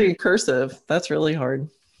 Especially cursive. That's really hard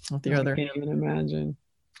with your I other can't hand. even imagine.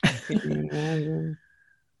 I can't even imagine.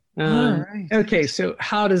 All right. Okay, so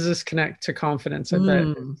how does this connect to confidence? I bet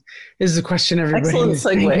Mm, is the question everybody excellent is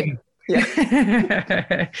segue. thinking.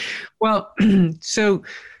 Yeah. Well, so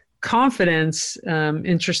confidence,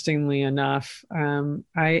 interestingly enough,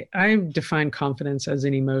 I define confidence as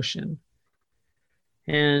an emotion,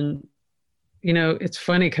 and it's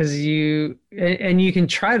funny because and you can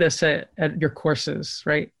try this at your courses,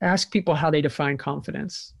 right? Ask people how they define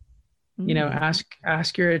confidence. Mm,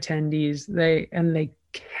 Ask your attendees. They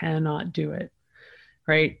cannot do it,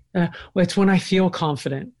 right? Well, it's when I feel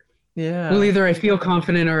confident. Well, yeah. either I feel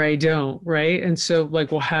confident or I don't, right? And so,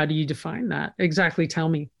 like, well, how do you define that? Exactly. Tell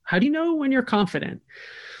me. How do you know when you're confident?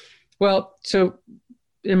 Well, so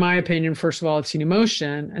in my opinion, first of all, it's an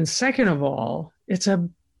emotion. And second of all, It's a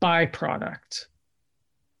byproduct.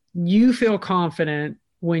 You feel confident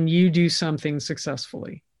when you do something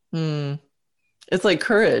successfully. Hmm. It's like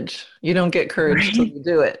courage. You don't get courage till Right? you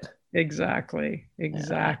do it. Exactly. Yeah.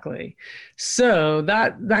 Exactly. So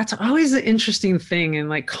that's always the interesting thing. And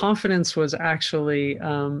like confidence was actually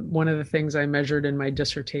one of the things I measured in my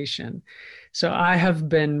dissertation. So I have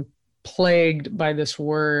been plagued by this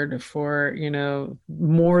word for,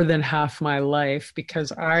 more than half my life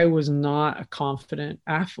because I was not a confident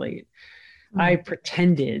athlete. I Hmm.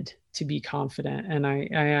 pretended to be confident, and I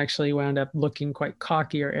actually wound up looking quite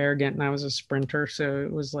cocky or arrogant, and I was a sprinter. So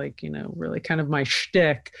it was like, really kind of my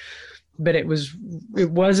shtick. But it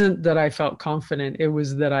wasn't that I felt confident, it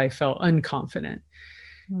was that I felt unconfident.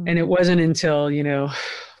 And it Hmm. wasn't until,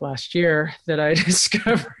 last year that I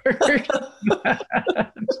discovered that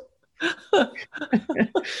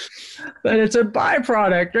it's a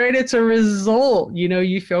byproduct, right? It's a result.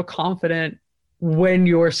 You feel confident when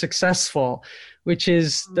you're successful, which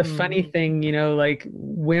is the Hmm. funny thing, like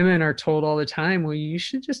women are told all the time, well, you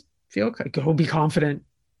should just go be confident.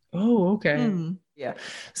 Oh, okay. Hmm. Yeah.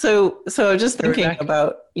 So just thinking Rebecca.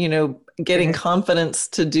 about, getting Okay. confidence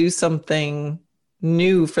to do something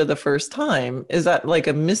new for the first time. Is that like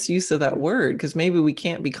a misuse of that word? Because maybe we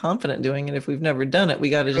can't be confident doing it if we've never done it. We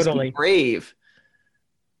got to just be Totally. brave.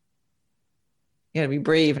 You got to be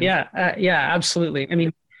brave and Yeah. Yeah, absolutely. I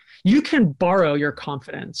mean, you can borrow your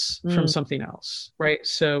confidence from mm, something else, right?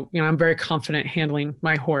 So, I'm very confident handling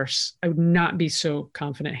my horse. I would not be so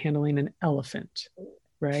confident handling an elephant,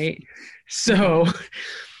 right? So,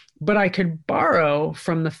 but I could borrow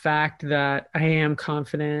from the fact that I am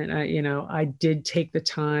confident. I did take the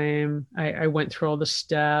time. I went through all the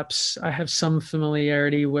steps. I have some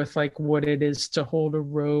familiarity with like what it is to hold a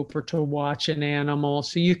rope or to watch an animal.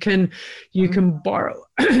 So you can borrow,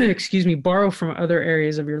 excuse me, borrow from other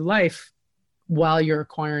areas of your life while you're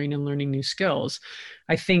acquiring and learning new skills.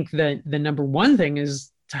 I think that the number one thing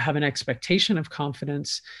is to have an expectation of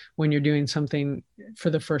confidence when you're doing something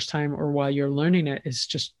for the first time or while you're learning it is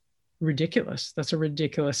just ridiculous. That's a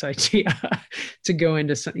ridiculous idea to go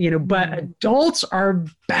into some, but mm, adults are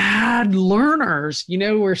bad learners.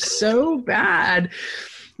 We're so bad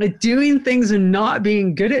at doing things and not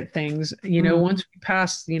being good at things. mm. Once we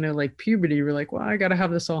pass, like puberty, we're like, well, I got to have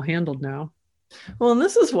this all handled now. Well, and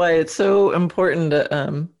this is why it's so important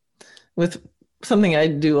to, with something I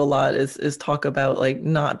do a lot is talk about like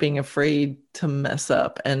not being afraid to mess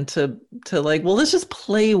up and to like, well, let's just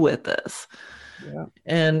play with this. Yeah.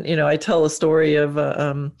 And I tell a story of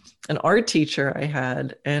an art teacher I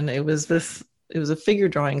had, and it was a figure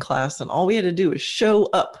drawing class, and all we had to do was show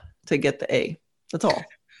up to get the A. That's all.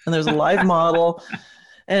 And there's a live model,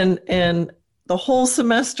 and the whole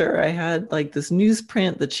semester I had like this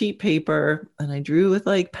newsprint, the cheap paper, and I drew with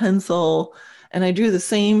like pencil, and I drew the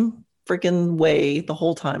same freaking way the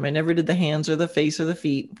whole time. I never did the hands or the face or the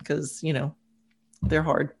feet because they're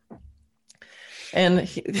hard. And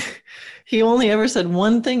he only ever said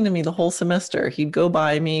one thing to me the whole semester. He'd go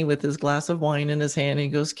by me with his glass of wine in his hand. And he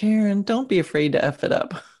goes, Karen, don't be afraid to F it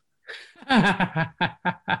up.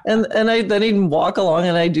 And I then he'd walk along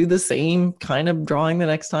and I do the same kind of drawing the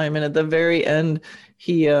next time. And at the very end,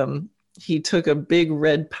 he took a big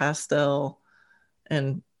red pastel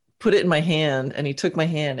and put it in my hand. And he took my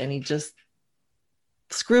hand and he just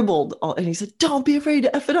scribbled all, and he said, don't be afraid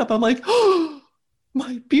to F it up. I'm like, oh,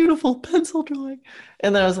 my beautiful pencil drawing.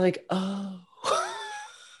 And then I was like, oh.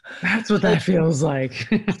 That's what that Like, feels like.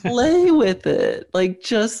 play with it. Like,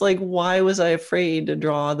 just like, why was I afraid to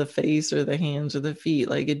draw the face or the hands or the feet?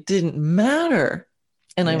 Like, it didn't matter.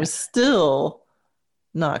 And I Yeah. was still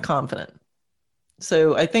not confident.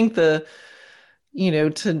 So I think to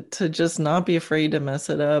just not be afraid to mess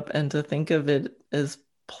it up and to think of it as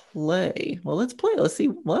play. Well, let's play. Let's see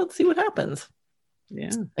what happens.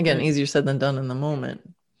 Yeah. Again, easier said than done in the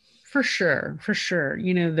moment. For sure. For sure.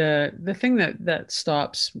 The thing that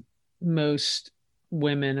stops most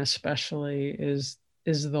women especially is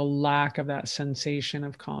the lack of that sensation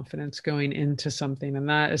of confidence going into something. And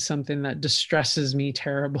that is something that distresses me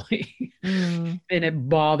terribly. Mm, And it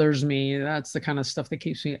bothers me. That's the kind of stuff that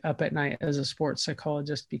keeps me up at night as a sports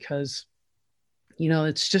psychologist because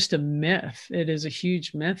it's just a myth. It is a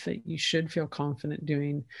huge myth that you should feel confident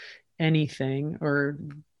doing anything or,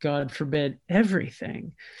 God forbid,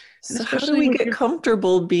 everything. And so how do especially we when get you're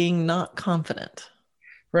comfortable being not confident?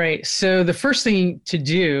 right. So the first thing to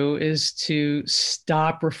do is to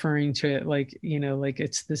stop referring to it like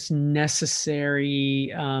it's this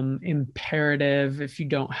necessary imperative. If you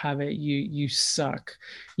don't have it, you suck.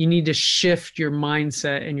 You need to shift your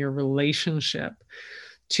mindset and your relationship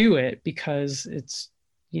to it because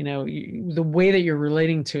the way that you're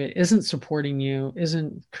relating to it isn't supporting you,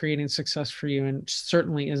 isn't creating success for you, and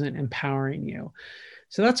certainly isn't empowering you.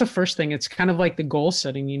 So that's the first thing. It's kind of like the goal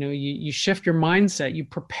setting. You shift your mindset, you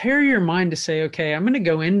prepare your mind to say, okay, I'm going to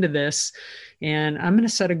go into this and I'm going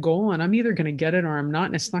to set a goal, and I'm either going to get it or I'm not.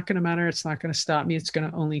 And it's not going to matter. It's not going to stop me. It's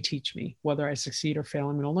going to only teach me whether I succeed or fail.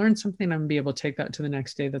 I'm going to learn something. I'm going to be able to take that to the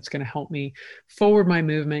next day. That's going to help me forward my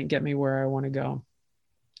movement, get me where I want to go.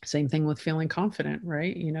 Same thing with feeling confident,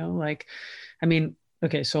 right?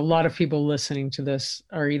 Okay, so a lot of people listening to this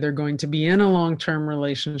are either going to be in a long-term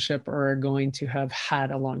relationship or are going to have had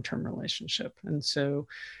a long-term relationship. And so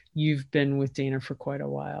you've been with Dana for quite a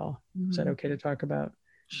while. Is that okay to talk about?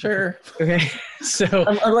 Sure. Okay. So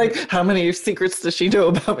I'm like, how many secrets does she know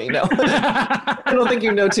about me? No, I don't think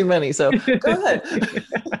you know too many. So go ahead.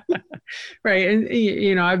 Right.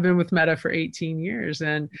 And, I've been with Meta for 18 years.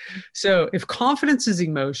 And so if confidence is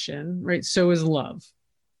emotion, right, so is love.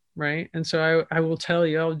 Right. And so I will tell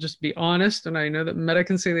you, I'll just be honest. And I know that Meta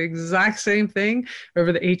can say the exact same thing.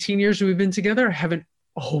 Over the 18 years we've been together, I haven't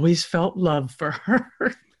always felt love for her.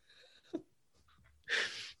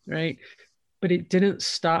 Right. But it didn't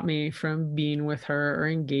stop me from being with her or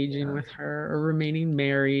engaging with her or remaining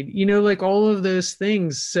married, like all of those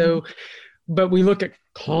things. So, but we look at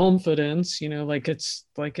confidence, like it's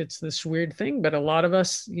this weird thing. But a lot of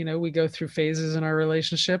us, we go through phases in our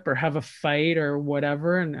relationship or have a fight or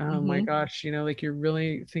whatever. And oh my gosh, like you're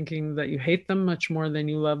really thinking that you hate them much more than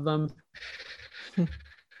you love them.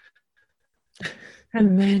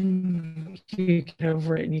 And then you get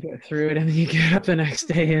over it and you get through it, and then you get up the next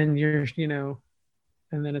day and you're,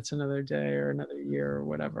 and then it's another day or another year or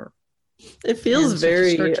whatever. It feels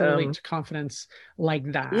very start to relate to confidence like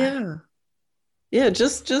that. Yeah. Yeah,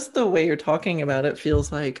 just the way you're talking about it feels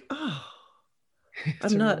like, oh,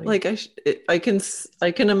 I'm not like I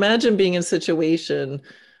can imagine being in a situation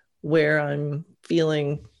where I'm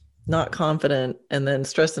feeling not confident and then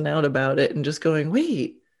stressing out about it and just going,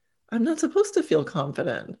 wait, I'm not supposed to feel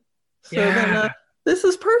confident. So then this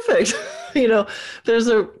is perfect.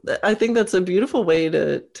 I think that's a beautiful way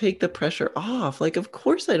to take the pressure off. Like, of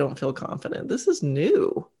course I don't feel confident. This is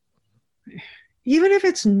new. Even if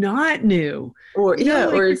it's not new, or you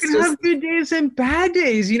can have good days and bad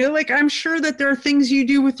days, I'm sure that there are things you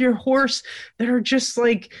do with your horse that are just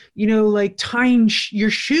like, like tying your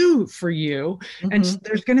shoe for you. And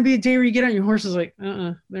there's going to be a day where you get on your horse is like,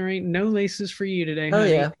 there ain't no laces for you today. Oh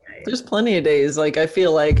yeah. There's plenty of days. Like, I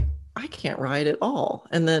feel like I can't ride at all.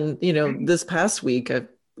 And then, this past week,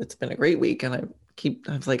 it's been a great week, and I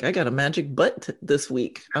was like, I got a magic butt this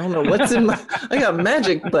week. I don't know what's in I got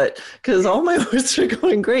magic butt because all my horses are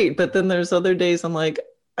going great. But then there's other days I'm like,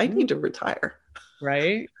 I need to retire.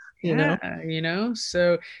 Right.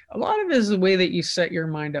 So a lot of it is the way that you set your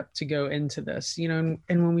mind up to go into this, and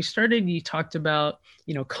when we started, you talked about,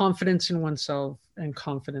 confidence in oneself and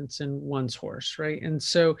confidence in one's horse. Right. And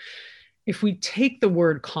so if we take the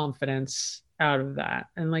word confidence out of that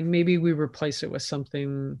and like maybe we replace it with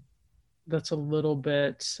something that's a little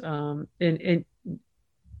bit and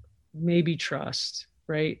maybe trust,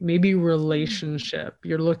 right? Maybe relationship.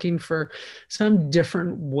 You're looking for some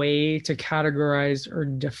different way to categorize or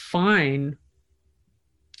define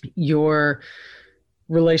your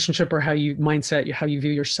relationship or how you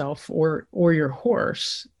view yourself or your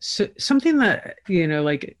horse. So something that,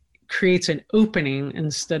 like creates an opening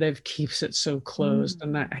instead of keeps it so closed.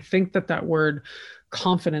 And that I think that word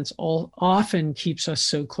confidence often keeps us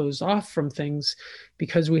so closed off from things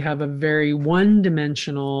because we have a very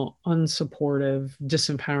one-dimensional, unsupportive,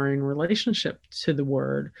 disempowering relationship to the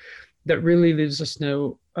word that really leaves us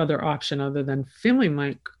no other option other than feeling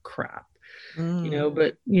like crap.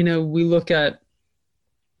 But we look at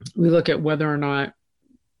whether or not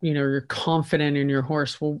you're confident in your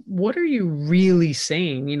horse. Well, what are you really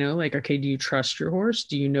saying? Like, okay, do you trust your horse?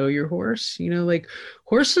 Do you know your horse? Like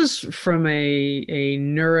horses from a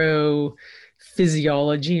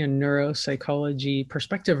neurophysiology and neuropsychology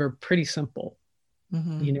perspective are pretty simple.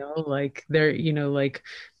 Like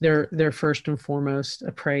they're first and foremost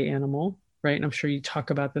a prey animal. Right. And I'm sure you talk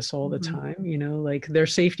about this all the time, like their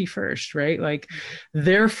safety first, right? Like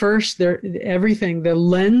they're everything, the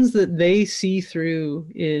lens that they see through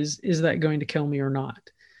is that going to kill me or not?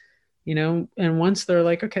 And once they're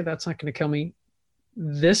like, okay, that's not going to kill me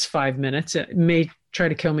this 5 minutes, it may try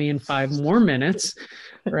to kill me in 5 more minutes.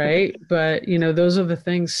 Right. But those are the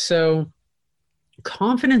things. So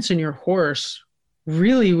confidence in your horse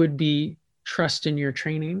really would be trust in your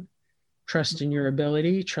training, trust in your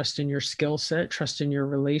ability, trust in your skill set, trust in your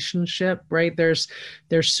relationship, right? There's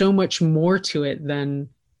so much more to it than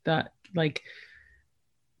that. Like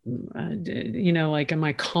like, am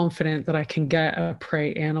I confident that I can get a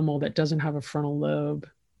prey animal that doesn't have a frontal lobe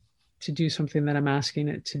to do something that I'm asking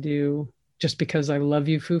it to do just because I love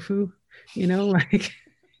you, Fufu? Like,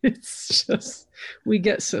 it's just, we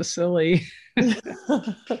get so silly.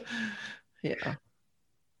 Yeah.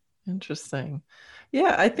 Interesting.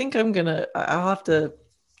 Yeah, I think I'll have to,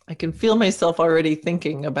 I can feel myself already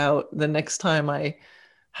thinking about the next time I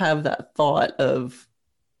have that thought of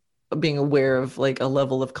being aware of like a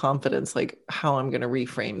level of confidence, like how I'm going to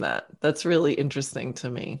reframe that. That's really interesting to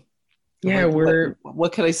me. Yeah, Like what we're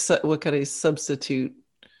what could I substitute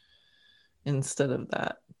instead of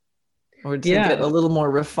that? Or to get a yeah. little more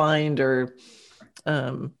refined or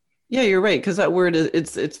um yeah, you're right, because that word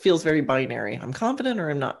is it feels very binary. I'm confident or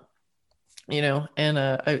I'm not, and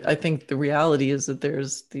I think the reality is that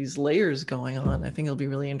there's these layers going on. I think it'll be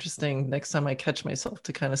really interesting next time I catch myself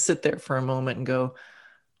to kind of sit there for a moment and go,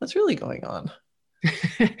 what's really going on?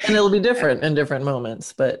 And it'll be different in different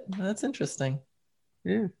moments, but that's interesting.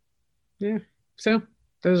 Yeah, yeah. So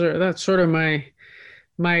that's sort of my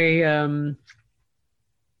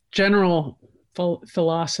general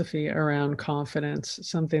philosophy around confidence.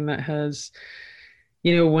 Something that has,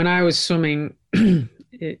 when I was swimming,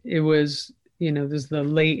 it was, this is the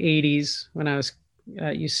late 80s when I was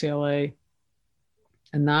at UCLA.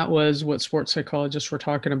 And that was what sports psychologists were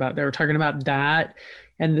talking about. They were talking about that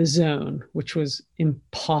and the zone, which was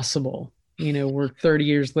impossible. We're 30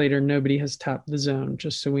 years later, nobody has tapped the zone,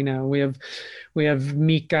 just so we know. We have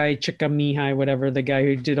Mikai Chikamihai, whatever, the guy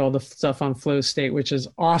who did all the stuff on Flow State, which is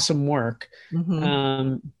awesome work.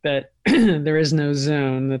 Mm-hmm. But there is no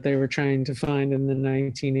zone that they were trying to find in the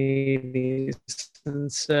 1980s.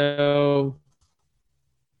 And so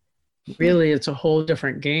really it's a whole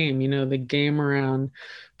different game. The game around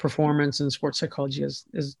performance and sports psychology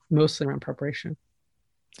is mostly around preparation.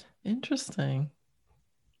 Interesting.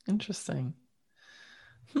 Interesting.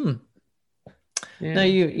 Hmm. Now Yeah.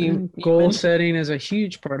 you And you goal mentioned, setting is a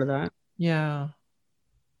huge part of that. yeah.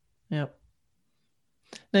 Yep.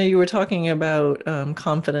 Now you were talking about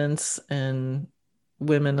confidence and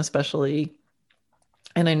women especially.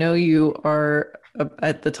 And I know you are,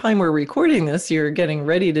 at the time we're recording this, you're getting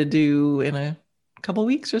ready to do in a couple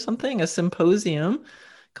weeks or something, a symposium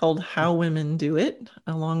called How Women Do It,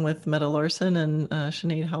 along with Meta Larson and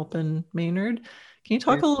Sinead Halpin Maynard. Can you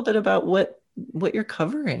talk Yeah. a little bit about what you're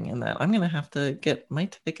covering in that? I'm going to have to get my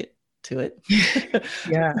ticket to it.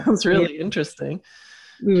 Yeah. Sounds Yeah. really interesting.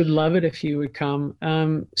 We would love it if you would come.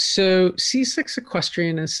 So C6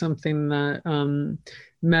 Equestrian is something that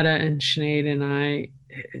Meta and Sinead and I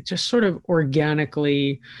just sort of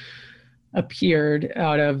organically appeared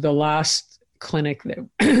out of the last clinic that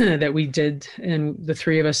that we did, and the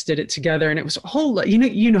three of us did it together, and it was a whole,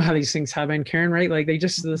 you know how these things happen, Karen, right? Like, they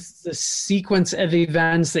just, this sequence of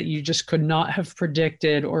events that you just could not have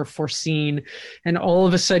predicted or foreseen, and all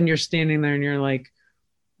of a sudden you're standing there and you're like,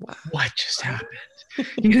 Wow. what just happened?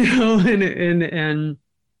 And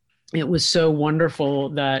it was so wonderful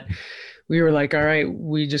that we were like, all right,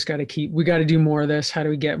 we got to do more of this. How do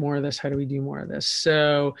we get more of this? How do we do more of this?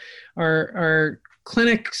 So our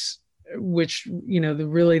clinics, which,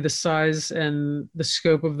 the size and the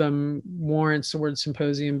scope of them warrants the word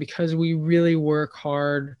symposium, because we really work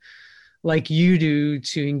hard, like you do,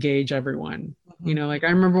 to engage everyone. Mhm. Like, I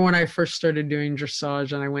remember when I first started doing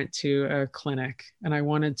dressage and I went to a clinic and I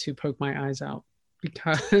wanted to poke my eyes out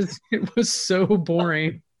because it was so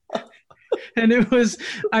boring. And it was,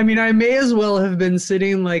 I mean, I may as well have been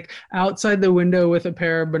sitting like outside the window with a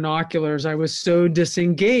pair of binoculars. I was so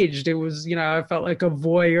disengaged. It was, I felt like a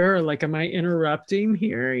voyeur. Like, am I interrupting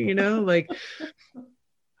here? Like,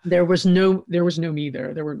 there was no me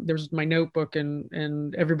there. There was my notebook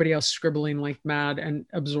and everybody else scribbling like mad and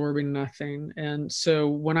absorbing nothing. And so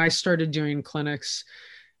when I started doing clinics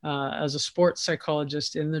as a sports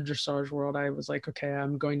psychologist in the dressage world, I was like, okay,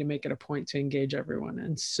 I'm going to make it a point to engage everyone.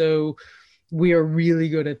 And so we are really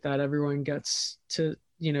good at that. Everyone gets to,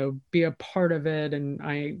 be a part of it. And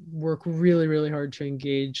I work really, really hard to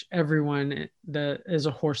engage everyone that is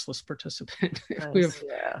a horseless participant. We have, Nice.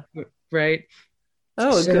 Yeah. right.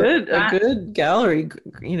 Oh, So a that, good gallery,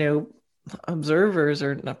 observers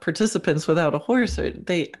or not participants without a horse, I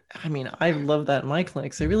mean, I love that in my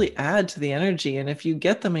clinics. They really add to the energy. And if you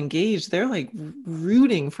get them engaged, they're like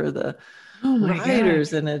rooting for the oh my God.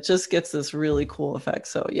 riders, and it just gets this really cool effect.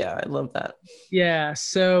 So yeah, I love that. Yeah.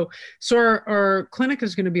 So our clinic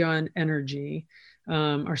is going to be on energy.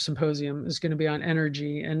 Our symposium is going to be on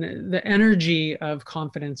energy and the energy of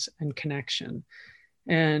confidence and connection.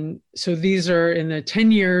 And so these are, in the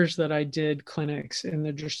 10 years that I did clinics in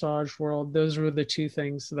the dressage world, those were the two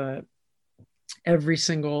things that every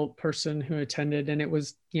single person who attended, and it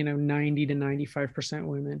was, 90 to 95%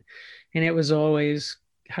 women. And it was always,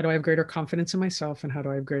 how do I have greater confidence in myself, and how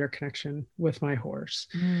do I have greater connection with my horse?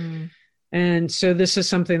 And so this is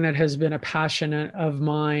something that has been a passion of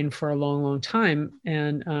mine for a long, long time.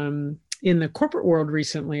 And in the corporate world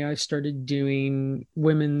recently, I've started doing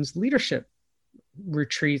women's leadership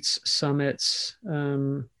retreats, summits,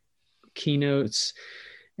 keynotes,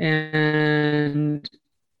 and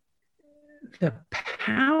the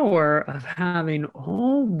power of having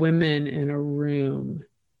all women in a room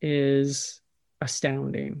is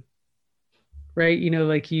astounding, right?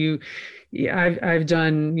 I've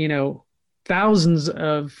done, thousands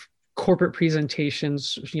of corporate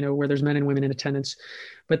presentations, where there's men and women in attendance,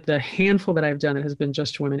 but the handful that I've done that has been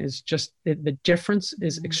just women is just, the difference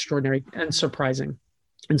is extraordinary and surprising.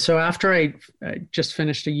 And so after I just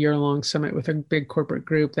finished a year-long summit with a big corporate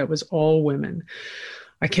group that was all women,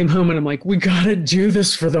 I came home and I'm like, we got to do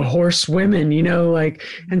this for the horse women,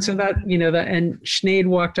 and so that, and Sinead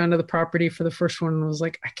walked onto the property for the first one and was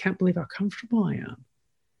like, I can't believe how comfortable I am.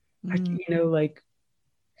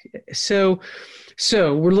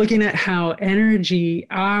 So we're looking at how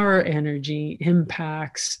our energy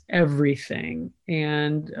impacts everything.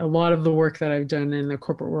 And a lot of the work that I've done in the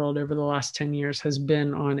corporate world over the last 10 years has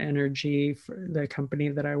been on energy. For the company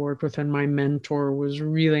that I worked with, and my mentor was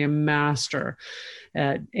really a master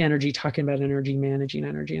at energy, talking about energy, managing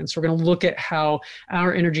energy. And so we're going to look at how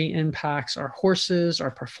our energy impacts our horses,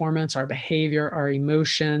 our performance, our behavior, our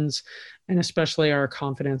emotions, and especially our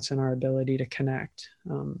confidence and our ability to connect.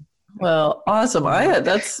 Well, awesome.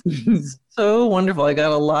 That's so wonderful. I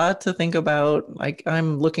got a lot to think about.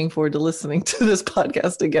 I'm looking forward to listening to this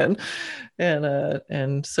podcast again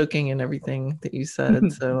and soaking in everything that you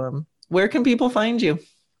said. So where can people find you?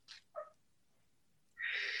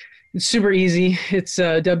 It's super easy. It's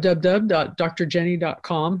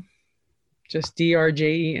www.drjenny.com. Just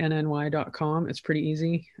drjenny.com. It's pretty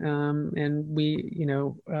easy. And we,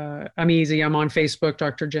 I'm easy. I'm on Facebook,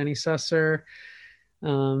 Dr. Jenny Susser.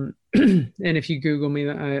 And if you Google me,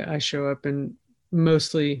 I show up in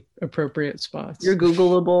mostly appropriate spots. You're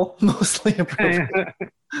Googleable, mostly appropriate.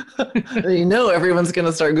 Everyone's going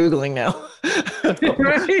to start Googling now.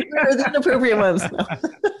 Right? The inappropriate ones now.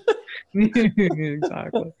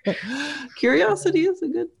 Exactly. Curiosity is a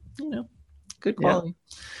good, good quality.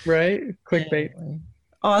 Yeah. Right? Clickbait.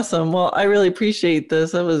 Awesome. Well, I really appreciate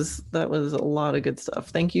this. That was a lot of good stuff.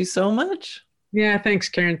 Thank you so much. Yeah, thanks,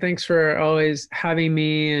 Karen. Thanks for always having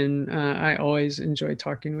me, and I always enjoy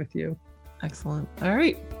talking with you. Excellent. All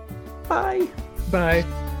right. Bye. Bye.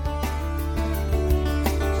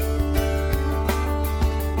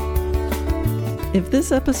 If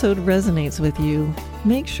this episode resonates with you,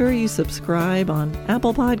 make sure you subscribe on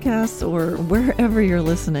Apple Podcasts or wherever you're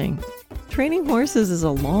listening. Training horses is a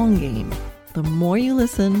long game. The more you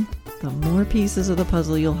listen, the more pieces of the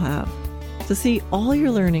puzzle you'll have. To see all your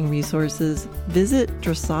learning resources, visit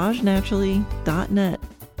dressagenaturally.net.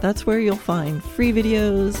 That's where you'll find free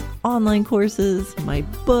videos, online courses, my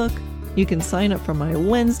book. You can sign up for my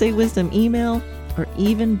Wednesday Wisdom email or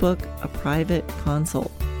even book a private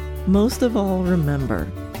consult. Most of all,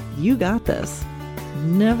 remember, you got this.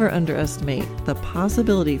 Never underestimate the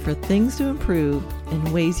possibility for things to improve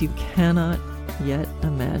in ways you cannot yet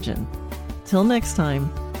imagine. Till next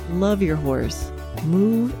time, love your horse,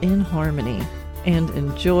 move in harmony, and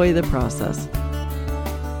enjoy the process.